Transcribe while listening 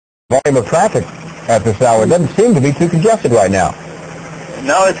volume of traffic at this hour. It doesn't seem to be too congested right now.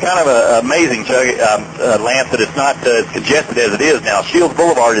 No, it's kind of amazing, Lance, that it's not as congested as it is now. Shields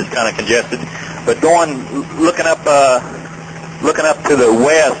Boulevard is kind of congested, but looking up to the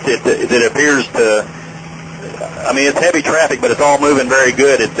west, it appears to. I mean, it's heavy traffic, but it's all moving very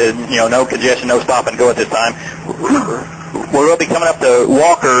good. No congestion, no stop and go at this time. We're going to be coming up to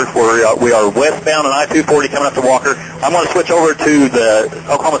Walker. We are westbound on I-240 coming up to Walker. I'm going to switch over to the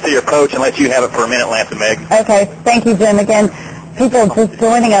Oklahoma City approach and let you have it for a minute, Lance and Meg. Okay. Thank you, Jim. Again, people just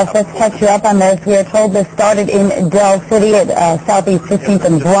joining us, let's catch you up on this. We are told this started in Del City at Southeast 15th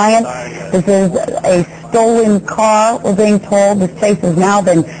and Bryant. This is a stolen car, we're being told. This chase has now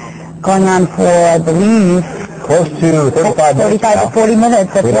been going on for, I believe, close to 35 to 40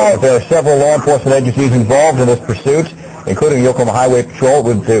 minutes. That's right. There are several law enforcement agencies involved in this pursuit, including the Oklahoma Highway Patrol.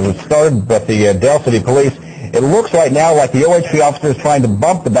 It was started by the Del City Police. It looks right now like the OHP officer is trying to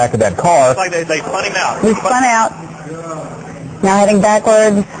bump the back of that car. It's like they spun him out. He spun out. Now heading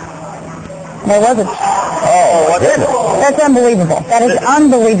backwards. There was it. Oh, my goodness. That's unbelievable. That is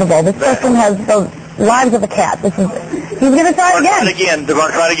unbelievable. This person has the lives of a cat. He's going to try it again. They're going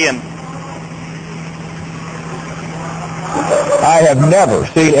to try it again. I have never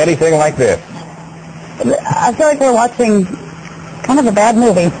seen anything like this. I feel like we're watching kind of a bad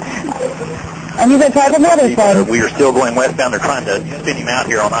movie. And he's going to try it on the other side. We are still going westbound. They're trying to spin him out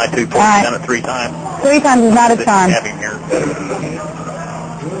here on I-240. Done it 3 times. 3 times is not a charm. Have him here.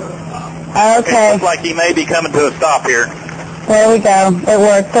 Okay. It looks like he may be coming to a stop here. There we go. It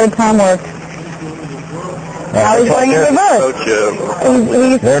worked. 3rd time worked. Now he's going in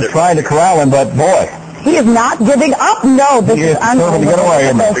reverse. They're trying to corral him, but boy. He is not giving up. No, this is unbelievable.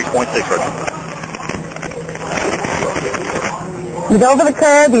 3.6 right. He's over the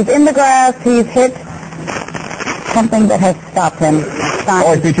curb. He's in the grass. He's hit something that has stopped him.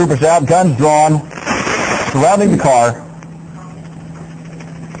 OHP troopers out, guns drawn, surrounding the car.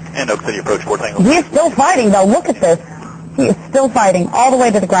 And Oak City approach 4 Tango. He is still fighting, though. Look at this. He is still fighting all the way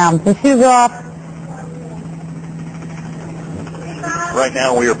to the ground. His shoes are off. Right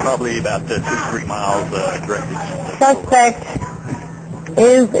now, we are probably about 2-3 miles directed. Suspect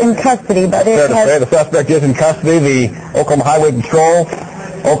is in custody, but Fair to say, the suspect is in custody. The Oklahoma Highway Patrol,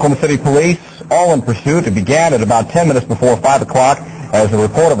 Oklahoma City Police, all in pursuit. It began at about 10 minutes before 5 o'clock as a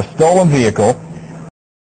report of a stolen vehicle.